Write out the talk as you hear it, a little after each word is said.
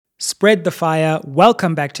Spread the fire.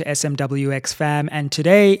 Welcome back to SMWX fam. And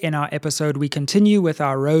today in our episode, we continue with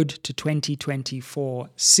our Road to 2024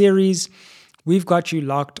 series. We've got you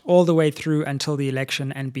locked all the way through until the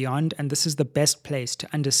election and beyond. And this is the best place to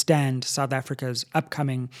understand South Africa's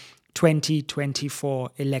upcoming 2024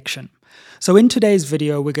 election. So in today's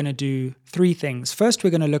video, we're going to do three things. First, we're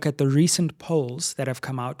going to look at the recent polls that have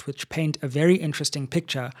come out, which paint a very interesting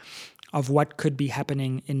picture of what could be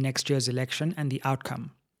happening in next year's election and the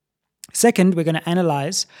outcome. Second, we're going to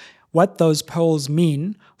analyze what those polls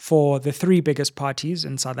mean for the three biggest parties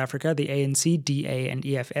in South Africa, the ANC, DA, and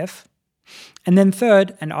EFF. And then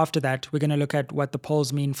third, and after that, we're going to look at what the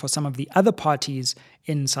polls mean for some of the other parties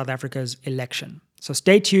in South Africa's election. So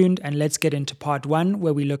stay tuned and let's get into part one,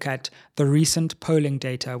 where we look at the recent polling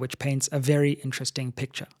data, which paints a very interesting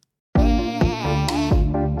picture.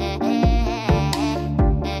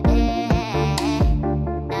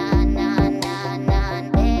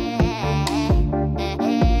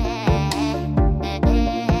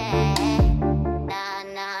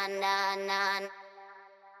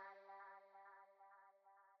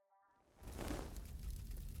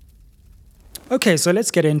 Okay, so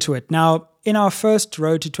let's get into it. Now, in our first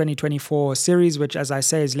Road to 2024 series, which, as I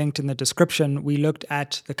say, is linked in the description, we looked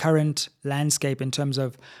at the current landscape in terms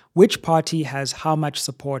of which party has how much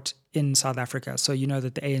support in South Africa. So you know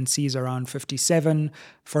that the ANC is around 57,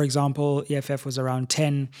 for example, EFF was around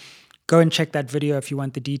 10. Go and check that video if you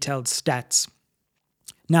want the detailed stats.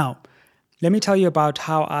 Now, let me tell you about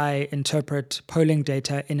how I interpret polling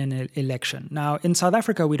data in an election. Now, in South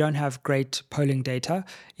Africa, we don't have great polling data.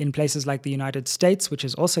 In places like the United States, which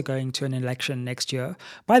is also going to an election next year.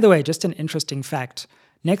 By the way, just an interesting fact,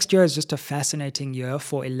 next year is just a fascinating year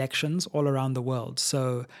for elections all around the world.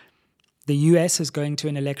 So the US is going to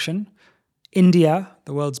an election. India,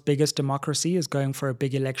 the world's biggest democracy, is going for a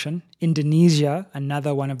big election. Indonesia,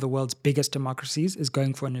 another one of the world's biggest democracies, is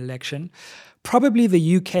going for an election. Probably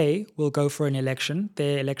the UK will go for an election.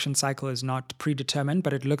 Their election cycle is not predetermined,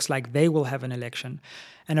 but it looks like they will have an election.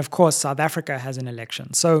 And of course, South Africa has an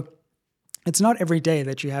election. So it's not every day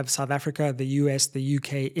that you have South Africa, the US, the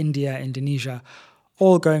UK, India, Indonesia,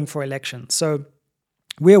 all going for elections. So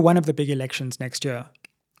we're one of the big elections next year.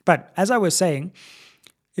 But as I was saying,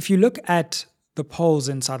 if you look at the polls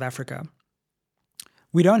in South Africa,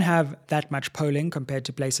 we don't have that much polling compared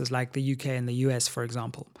to places like the UK and the US, for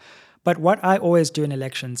example. But what I always do in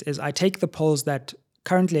elections is I take the polls that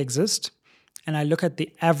currently exist and I look at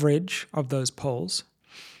the average of those polls.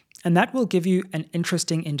 And that will give you an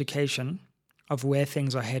interesting indication of where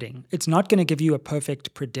things are heading. It's not going to give you a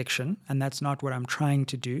perfect prediction, and that's not what I'm trying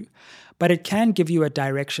to do. But it can give you a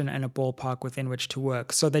direction and a ballpark within which to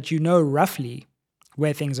work so that you know roughly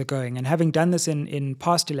where things are going. And having done this in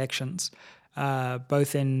past elections,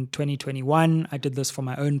 both in 2021, I did this for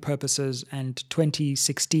my own purposes, and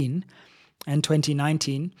 2016 and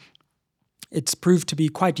 2019, it's proved to be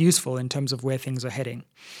quite useful in terms of where things are heading.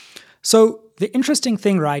 So the interesting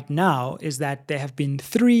thing right now is that there have been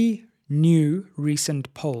three new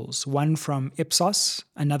recent polls, one from Ipsos,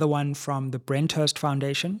 another one from the Brenthurst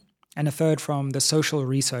Foundation, and a third from the Social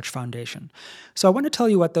Research Foundation. So I want to tell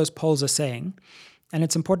you what those polls are saying. And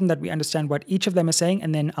it's important that we understand what each of them is saying,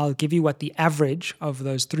 and then I'll give you what the average of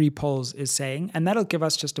those three polls is saying, and that'll give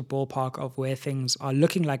us just a ballpark of where things are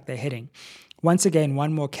looking like they're heading. Once again,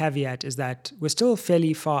 one more caveat is that we're still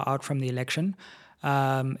fairly far out from the election.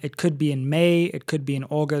 It could be in May, it could be in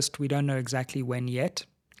August, we don't know exactly when yet,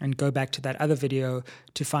 and go back to that other video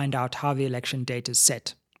to find out how the election date is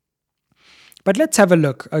set. But let's have a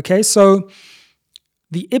look, okay? So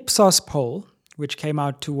the Ipsos poll, which came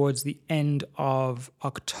out towards the end of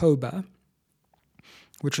October,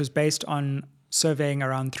 which was based on surveying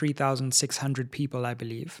around 3,600 people, I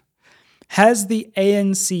believe, has the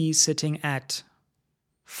ANC sitting at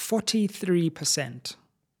 43%.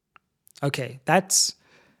 Okay, that's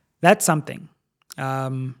something.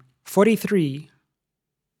 43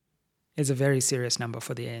 is a very serious number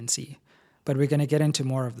for the ANC, but we're going to get into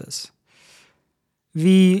more of this.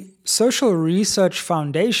 The Social Research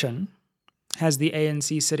Foundation has the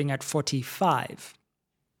ANC sitting at 45.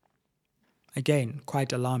 Again,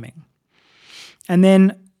 quite alarming. And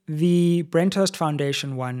then the Brenthurst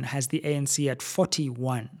Foundation one has the ANC at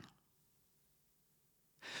 41.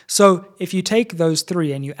 So if you take those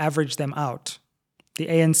three and you average them out, the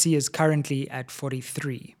ANC is currently at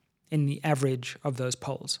 43 in the average of those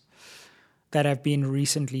polls that have been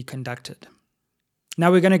recently conducted.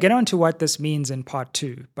 Now we're going to get on to what this means in part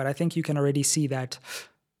two, but I think you can already see that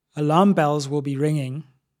alarm bells will be ringing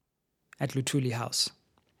at Luthuli House.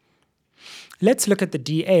 Let's look at the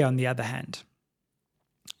DA on the other hand.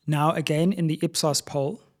 Now, again, in the Ipsos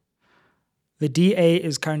poll, the DA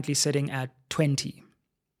is currently sitting at 20.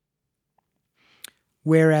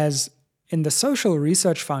 Whereas in the Social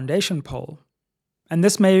Research Foundation poll, and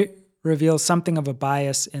this may reveal something of a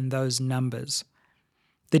bias in those numbers,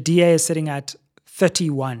 the DA is sitting at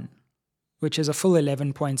 31, which is a full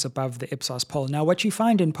 11 points above the Ipsos poll. Now, what you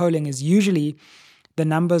find in polling is usually the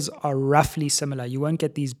numbers are roughly similar. You won't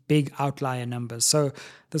get these big outlier numbers. So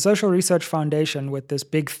the Social Research Foundation, with this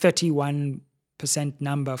big 31%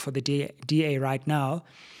 number for the DA right now,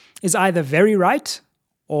 is either very right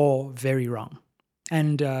or very wrong.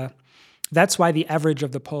 And that's why the average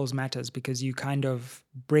of the polls matters, because you kind of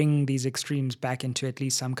bring these extremes back into at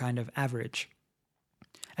least some kind of average.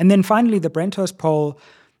 And then finally, the Brenthurst poll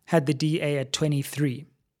had the DA at 23.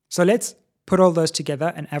 So let's put all those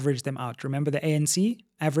together and average them out. Remember, the ANC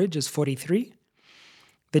average is 43.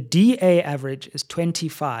 The DA average is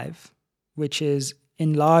 25, which is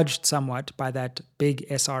enlarged somewhat by that big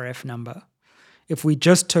SRF number. If we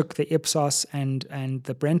just took the Ipsos and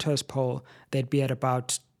the Brenthurst poll, they'd be at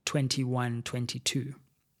about 21, 22.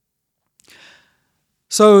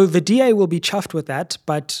 So the DA will be chuffed with that,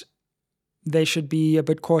 but they should be a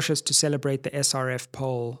bit cautious to celebrate the SRF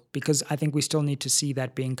poll, because I think we still need to see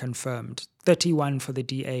that being confirmed. 31 for the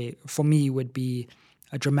DA, for me, would be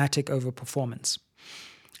a dramatic overperformance.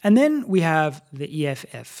 And then we have the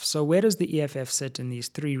EFF. So where does the EFF sit in these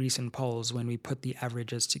three recent polls when we put the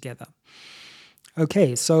averages together?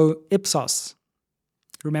 Okay, so Ipsos.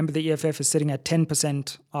 Remember, the EFF is sitting at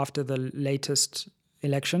 10% after the latest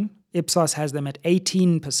election. Ipsos has them at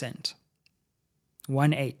 18%.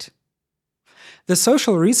 1-8. The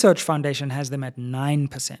Social Research Foundation has them at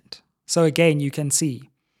 9%. So again, you can see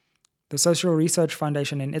the Social Research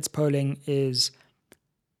Foundation in its polling is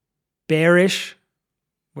bearish.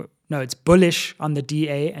 No, it's bullish on the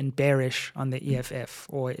DA and bearish on the EFF,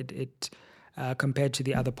 or it compared to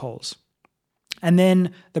the other polls. And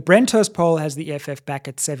then the Brenthurst poll has the EFF back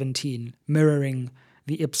at 17, mirroring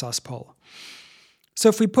the Ipsos poll. So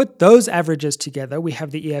if we put those averages together, we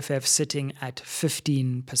have the EFF sitting at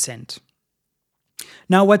 15%.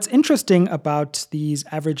 Now, what's interesting about these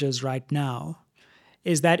averages right now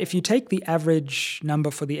is that if you take the average number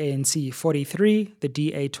for the ANC, 43, the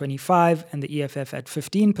DA 25, and the EFF at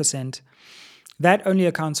 15%, that only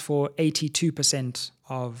accounts for 82%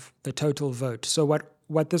 of the total vote. So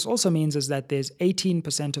what this also means is that there's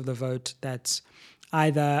 18% of the vote that's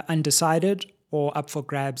either undecided or up for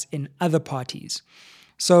grabs in other parties.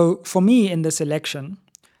 So for me, in this election,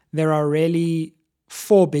 there are really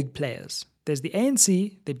four big players. There's the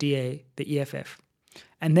ANC, the DA, the EFF,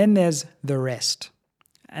 and then there's the rest.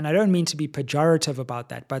 And I don't mean to be pejorative about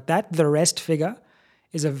that, but the rest figure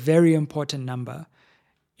is a very important number.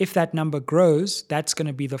 If that number grows, that's going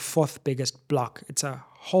to be the fourth biggest block. It's a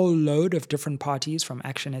whole load of different parties, from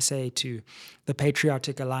Action SA to the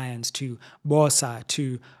Patriotic Alliance to Bosa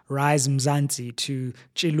to Rise Mzansi to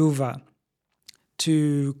Chiluva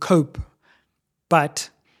to COPE. But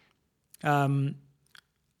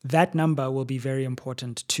that number will be very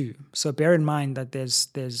important too. So bear in mind that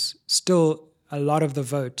there's still a lot of the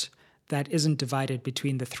vote that isn't divided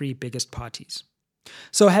between the three biggest parties.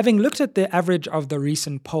 So having looked at the average of the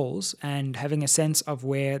recent polls and having a sense of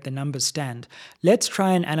where the numbers stand, let's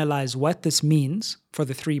try and analyze what this means for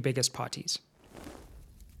the three biggest parties.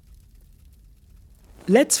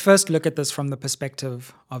 Let's first look at this from the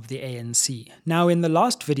perspective of the ANC. Now, in the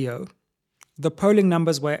last video, the polling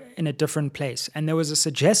numbers were in a different place, and there was a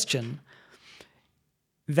suggestion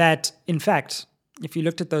that, in fact, if you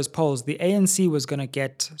looked at those polls, the ANC was going to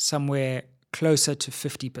get somewhere closer to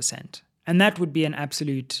 50%. And that would be an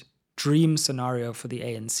absolute dream scenario for the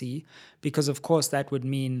ANC, because, of course, that would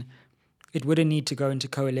mean it wouldn't need to go into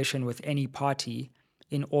coalition with any party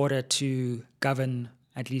in order to govern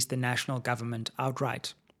at least the national government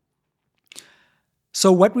outright.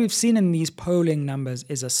 So what we've seen in these polling numbers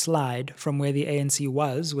is a slide from where the ANC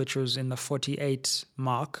was, which was in the 48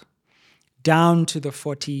 mark, down to the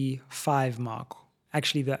 45 mark.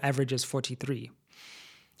 Actually, the average is 43.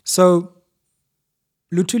 So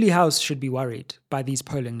Luthuli House should be worried by these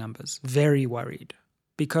polling numbers, very worried,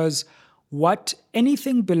 because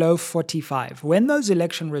anything below 45, when those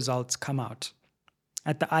election results come out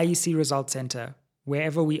at the IEC Results Center,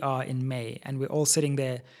 wherever we are in May, and we're all sitting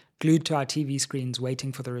there glued to our TV screens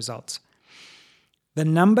waiting for the results, the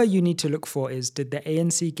number you need to look for is, did the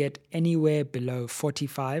ANC get anywhere below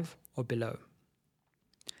 45 or below?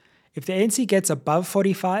 If the ANC gets above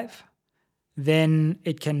 45, then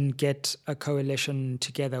it can get a coalition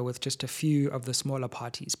together with just a few of the smaller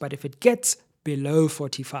parties. But if it gets below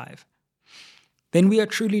 45, then we are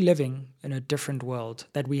truly living in a different world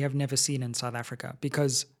that we have never seen in South Africa,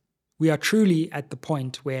 because we are truly at the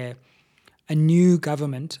point where a new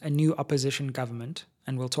government, a new opposition government,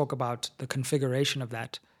 and we'll talk about the configuration of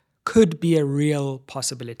that, could be a real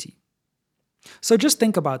possibility. So just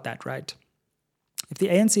think about that, right? If the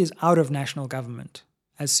ANC is out of national government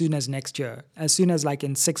as soon as next year, as soon as like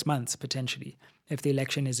in 6 months potentially, if the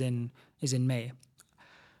election is in May,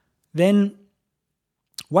 then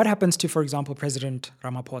what happens to, for example, President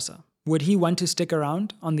Ramaphosa? Would he want to stick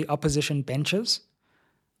around on the opposition benches?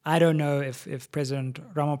 I don't know if President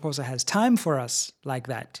Ramaphosa has time for us like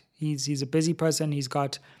that. He's a busy person. He's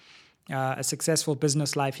got a successful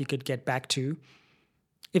business life he could get back to.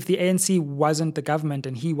 If the ANC wasn't the government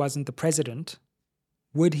and he wasn't the president,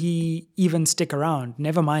 would he even stick around?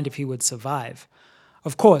 Never mind if he would survive.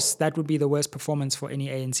 Of course, that would be the worst performance for any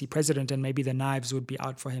ANC president, and maybe the knives would be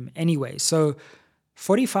out for him anyway. So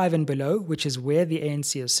 45 and below, which is where the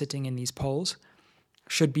ANC is sitting in these polls,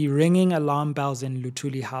 should be ringing alarm bells in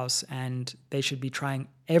Luthuli House, and they should be trying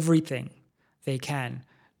everything they can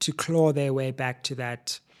to claw their way back to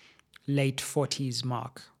that late 40s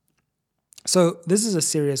mark. So this is a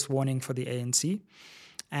serious warning for the ANC,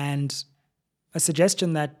 and a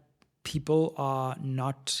suggestion that people are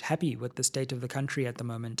not happy with the state of the country at the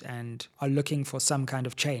moment and are looking for some kind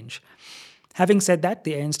of change. Having said that,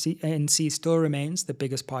 the ANC still remains the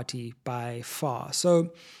biggest party by far.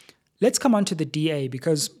 So let's come on to the DA,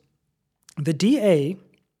 because the DA,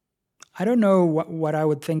 I don't know what I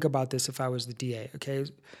would think about this if I was the DA, okay?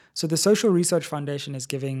 So the Social Research Foundation is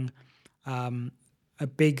giving a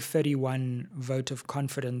big 31 vote of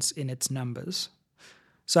confidence in its numbers.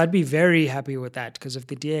 So I'd be very happy with that, because if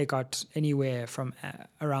the DA got anywhere from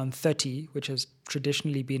around 30, which has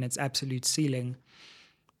traditionally been its absolute ceiling,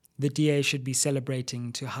 the DA should be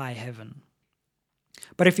celebrating to high heaven.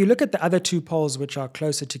 But if you look at the other two polls, which are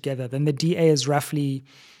closer together, then the DA is roughly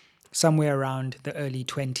somewhere around the early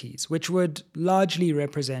 20s, which would largely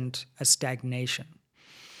represent a stagnation.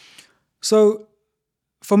 So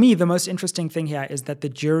for me, the most interesting thing here is that the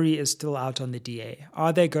jury is still out on the DA.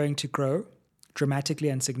 Are they going to grow dramatically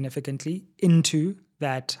and significantly into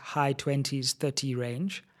that high 20s, 30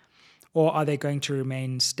 range? Or are they going to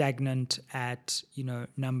remain stagnant at,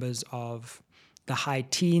 numbers of the high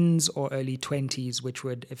teens or early 20s, which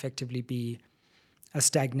would effectively be a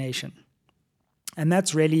stagnation? And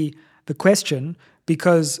that's really the question,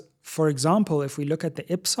 because, for example, if we look at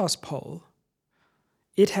the Ipsos poll,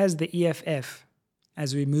 it has the EFF,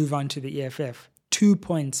 as we move on to the EFF, 2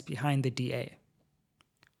 points behind the DA,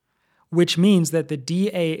 which means that the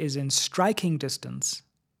DA is in striking distance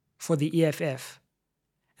for the EFF,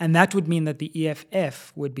 and that would mean that the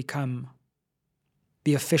EFF would become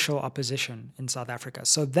the official opposition in South Africa.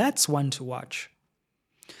 So that's one to watch.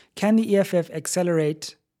 Can the EFF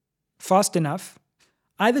accelerate fast enough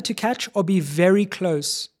either to catch or be very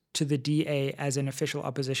close to the DA as an official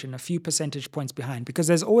opposition, a few percentage points behind? Because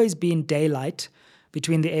there's always been daylight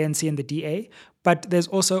between the ANC and the DA, but there's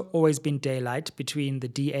also always been daylight between the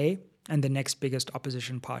DA and the next biggest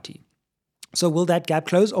opposition party. So will that gap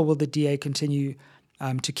close, or will the DA continue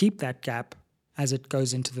to keep that gap as it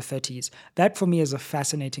goes into the 30s? That, for me, is a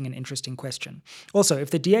fascinating and interesting question. Also, if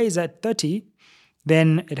the DA is at 30,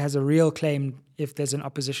 then it has a real claim, if there's an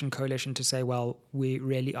opposition coalition, to say, well, we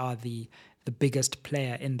really are the biggest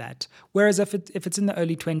player in that. Whereas if it's in the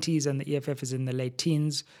early 20s and the EFF is in the late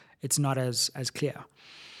teens, it's not as clear.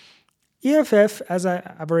 EFF, as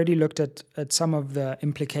I've already looked at some of the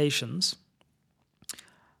implications,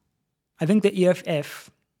 I think the EFF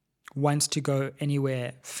wants to go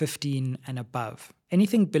anywhere 15 and above.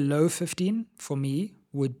 Anything below 15 for me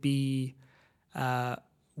would be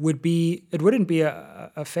it wouldn't be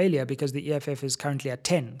a failure, because the EFF is currently at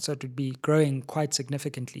 10, so it would be growing quite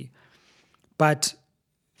significantly. But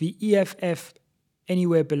the EFF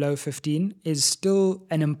anywhere below 15 is still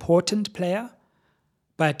an important player,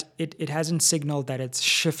 but it hasn't signaled that it's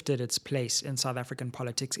shifted its place in South African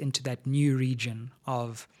politics into that new region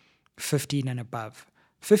of 15 and above.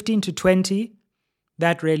 15 to 20,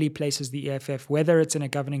 that really places the EFF, whether it's in a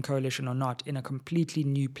governing coalition or not, in a completely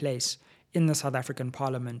new place in the South African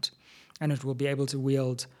parliament, and it will be able to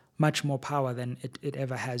wield much more power than it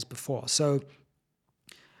ever has before. So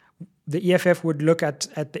the EFF would look at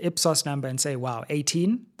the Ipsos number and say, wow,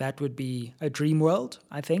 18, that would be a dream world,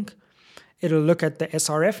 I think. It'll look at the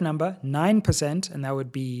SRF number, 9%, and that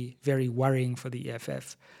would be very worrying for the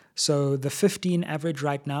EFF. So the 15 average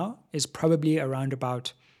right now is probably around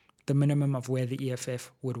about the minimum of where the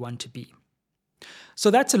EFF would want to be. So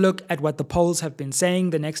that's a look at what the polls have been saying.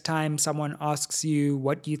 The next time someone asks you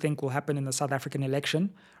what you think will happen in the South African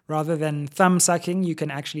election, rather than thumb sucking, you can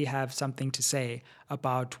actually have something to say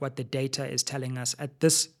about what the data is telling us at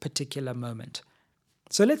this particular moment.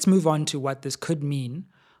 So let's move on to what this could mean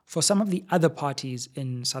for some of the other parties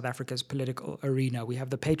in South Africa's political arena. We have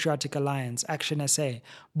the Patriotic Alliance, Action SA,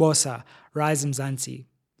 BOSA, Rise Mzansi.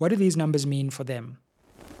 What do these numbers mean for them?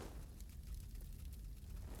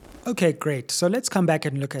 Okay, great. So let's come back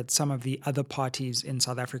and look at some of the other parties in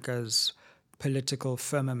South Africa's political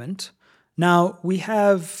firmament. Now, we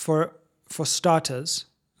have, for starters,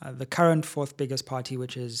 the current fourth biggest party,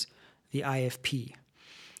 which is the IFP.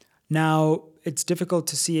 Now, it's difficult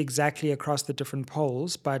to see exactly across the different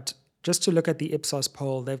polls, but just to look at the Ipsos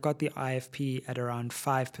poll, they've got the IFP at around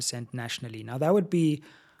 5% nationally. Now, that would be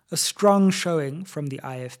a strong showing from the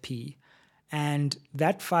IFP. And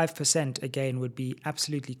that 5%, again, would be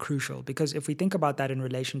absolutely crucial, because if we think about that in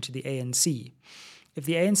relation to the ANC, if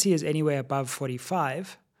the ANC is anywhere above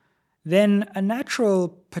 45, then a natural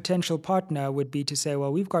potential partner would be to say,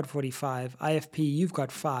 well, we've got 45, IFP, you've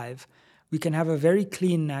got 5. We can have a very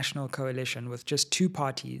clean national coalition with just two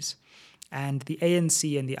parties, and the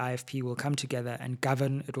ANC and the IFP will come together and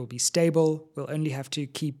govern. It will be stable. We'll only have to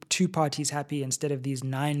keep two parties happy instead of these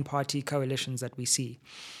 9-party coalitions that we see.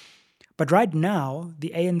 But right now,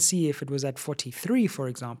 the ANC, if it was at 43, for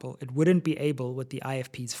example, it wouldn't be able, with the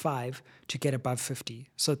IFP's 5, to get above 50.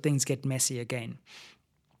 So things get messy again.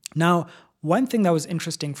 Now, one thing that was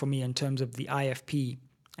interesting for me in terms of the IFP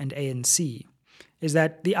and ANC is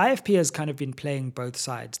that the IFP has kind of been playing both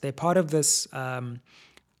sides. They're part of this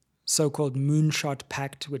so-called Moonshot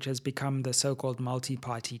Pact, which has become the so-called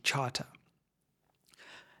multi-party charter.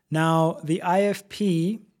 Now, the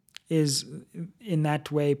IFP is in that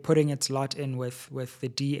way putting its lot in with the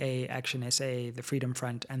DA, Action SA, the Freedom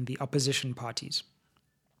Front, and the opposition parties.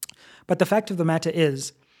 But the fact of the matter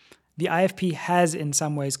is, the IFP has in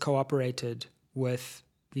some ways cooperated with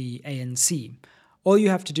the ANC. All you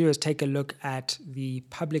have to do is take a look at the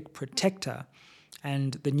public protector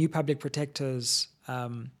and the new public protector's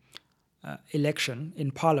election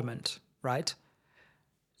in Parliament, right?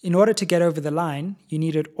 In order to get over the line, you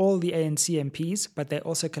needed all the ANC MPs, but they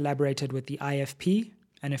also collaborated with the IFP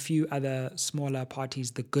and a few other smaller parties,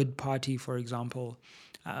 the Good Party, for example,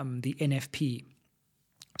 the NFP.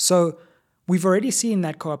 So we've already seen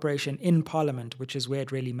that cooperation in Parliament, which is where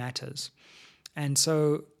it really matters. And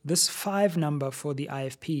so this 5 number for the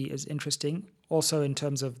IFP is interesting, also in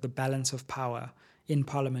terms of the balance of power in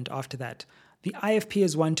Parliament after that. The IFP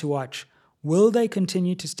is one to watch. Will they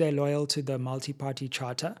continue to stay loyal to the multi-party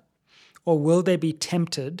charter, or will they be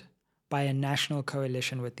tempted by a national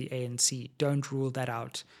coalition with the ANC? Don't rule that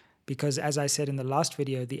out, because as I said in the last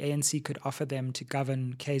video, the ANC could offer them to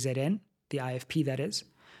govern KZN, the IFP that is,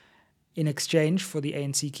 in exchange for the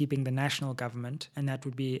ANC keeping the national government, and that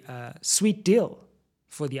would be a sweet deal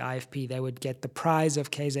for the IFP. They would get the prize of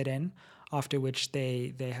KZN, after which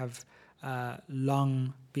they have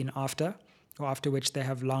long been after, or after which they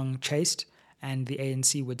have long chased, and the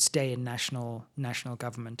ANC would stay in national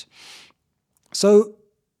government. So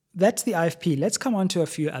that's the IFP. Let's come on to a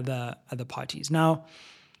few other parties. Now,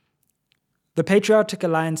 the Patriotic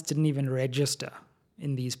Alliance didn't even register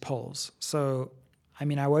in these polls. So, I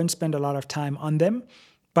mean, I won't spend a lot of time on them,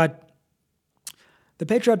 but the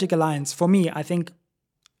Patriotic Alliance, for me, I think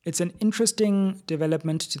it's an interesting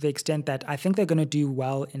development to the extent that I think they're going to do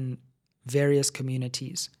well in various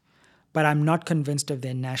communities, but I'm not convinced of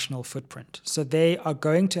their national footprint. So they are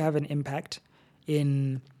going to have an impact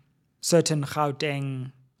in certain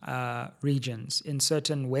Gauteng regions, in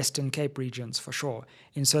certain Western Cape regions for sure,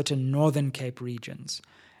 in certain Northern Cape regions.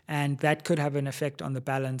 And that could have an effect on the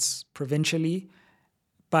balance provincially,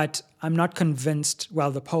 but I'm not convinced,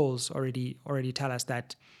 well, the polls already tell us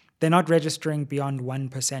that they're not registering beyond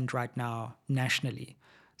 1% right now nationally.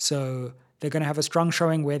 So they're going to have a strong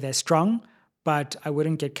showing where they're strong, but I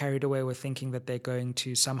wouldn't get carried away with thinking that they're going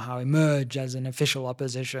to somehow emerge as an official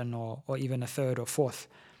opposition or even a third or fourth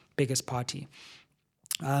biggest party.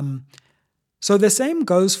 So the same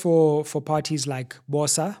goes for parties like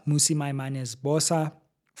BOSA, Musi Maimane's BOSA,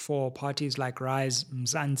 for parties like Rise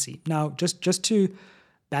Mzansi. Now, just to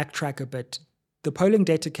backtrack a bit, the polling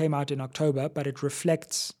data came out in October, but it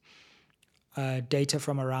reflects data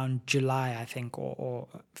from around July, I think, or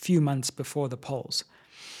a few months before the polls.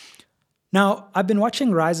 Now, I've been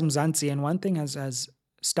watching Rise Mzansi, and one thing has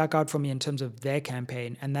stuck out for me in terms of their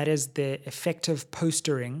campaign, and that is their effective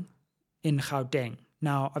postering in Gauteng.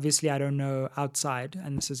 Now, obviously, I don't know outside,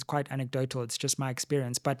 and this is quite anecdotal, it's just my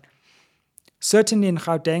experience, but certainly in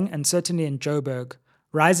Gauteng and certainly in Joburg,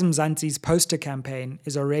 Rise Mzansi's poster campaign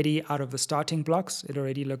is already out of the starting blocks. It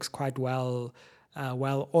already looks quite well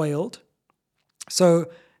oiled. So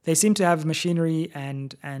they seem to have machinery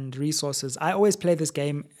and resources. I always play this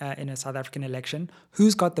game in a South African election.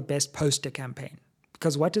 Who's got the best poster campaign?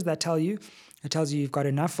 Because what does that tell you? It tells you you've got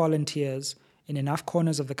enough volunteers in enough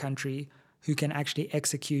corners of the country who can actually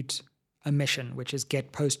execute a mission, which is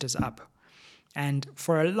get posters up. And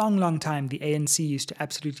for a long, long time, the ANC used to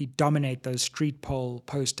absolutely dominate those street poll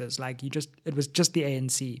posters. It was just the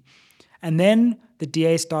ANC. And then the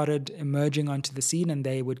DA started emerging onto the scene and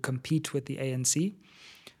they would compete with the ANC.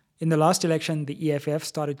 In the last election, the EFF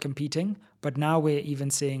started competing, but now we're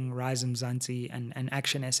even seeing Rise Mzansi and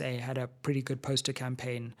Action SA had a pretty good poster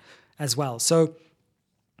campaign as well. So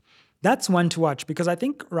that's one to watch, because I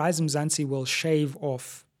think Rise Mzansi will shave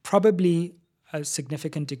off probably a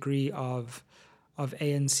significant degree of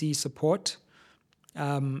ANC support.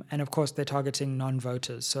 And of course, they're targeting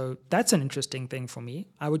non-voters. So that's an interesting thing for me.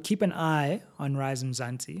 I would keep an eye on Rise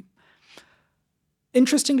Mzansi.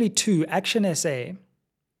 Interestingly, too, Action SA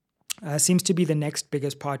seems to be the next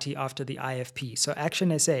biggest party after the IFP. So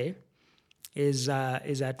Action SA is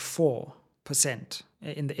at 4%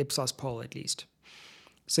 in the Ipsos poll, at least.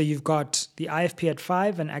 So you've got the IFP at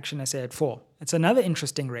 5 and Action SA at 4. It's another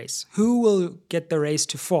interesting race. Who will get the race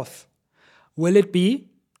to 4th? Will it be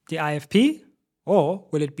the IFP or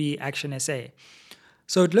will it be Action SA?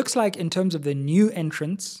 So it looks like in terms of the new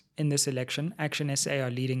entrants in this election, Action SA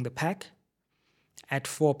are leading the pack at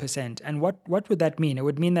 4%. And what would that mean? It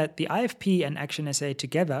would mean that the IFP and Action SA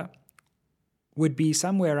together would be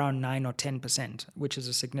somewhere around 9 or 10%, which is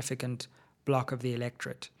a significant block of the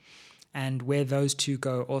electorate. And where those two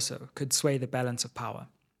go also could sway the balance of power.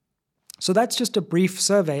 So that's just a brief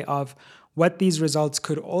survey of what these results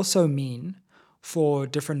could also mean for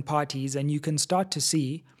different parties. And you can start to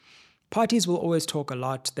see parties will always talk a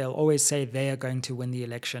lot. They'll always say they are going to win the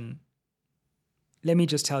election. Let me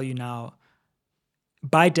just tell you now,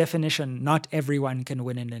 by definition, not everyone can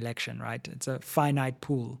win an election, right? It's a finite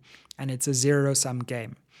pool and it's a zero-sum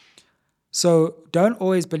game. So don't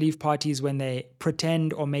always believe parties when they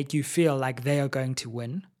pretend or make you feel like they are going to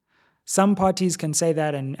win. Some parties can say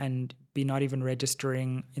that and be not even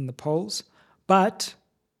registering in the polls, but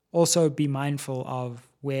also be mindful of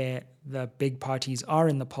where the big parties are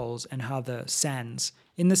in the polls and how the sands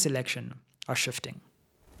in this election are shifting.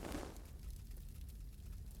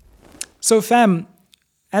 So fam,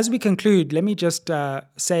 as we conclude, let me just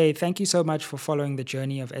say thank you so much for following the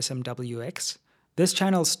journey of SMWX. This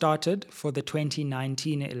channel started for the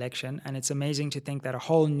 2019 election, and it's amazing to think that a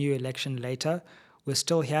whole new election later, we're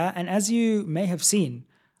still here. And as you may have seen,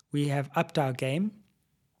 we have upped our game.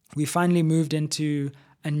 We finally moved into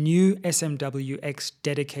a new SMWX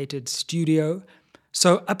dedicated studio.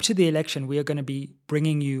 So up to the election, we are going to be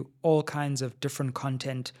bringing you all kinds of different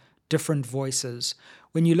content, different voices.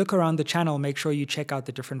 When you look around the channel, make sure you check out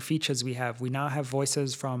the different features we have. We now have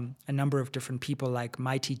voices from a number of different people like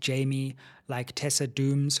Mighty Jamie, like Tessa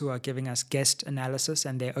Dooms, who are giving us guest analysis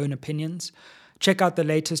and their own opinions. Check out the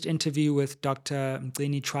latest interview with Dr.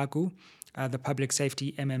 Mgcini Chwaku, the public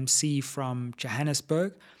safety MMC from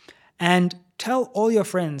Johannesburg. And tell all your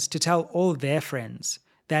friends to tell all their friends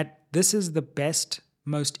that this is the best,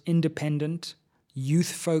 most independent,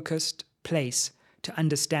 youth-focused place to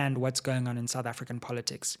understand what's going on in South African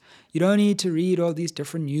politics. You don't need to read all these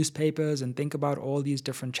different newspapers and think about all these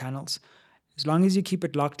different channels. As long as you keep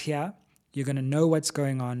it locked here, you're going to know what's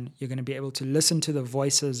going on. You're going to be able to listen to the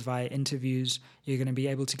voices via interviews. You're going to be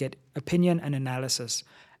able to get opinion and analysis.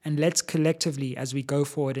 And let's collectively, as we go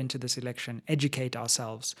forward into this election, educate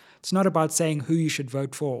ourselves. It's not about saying who you should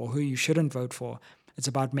vote for or who you shouldn't vote for. It's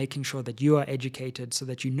about making sure that you are educated so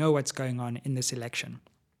that you know what's going on in this election.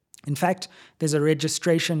 In fact, there's a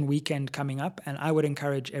registration weekend coming up, and I would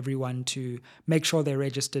encourage everyone to make sure they're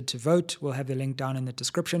registered to vote. We'll have the link down in the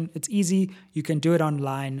description. It's easy. You can do it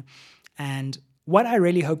online. And what I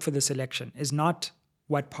really hope for this election is not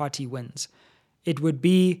what party wins. It would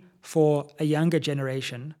be for a younger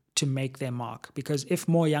generation to make their mark. Because if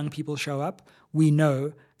more young people show up, we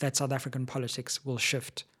know that South African politics will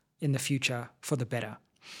shift in the future for the better.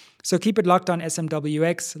 So keep it locked on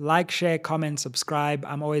SMWX. Like, share, comment, subscribe.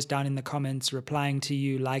 I'm always down in the comments, replying to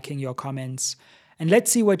you, liking your comments. And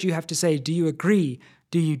let's see what you have to say. Do you agree?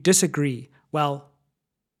 Do you disagree? Well,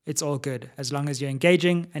 it's all good as long as you're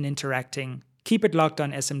engaging and interacting. Keep it locked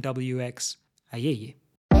on SMWX. Aye.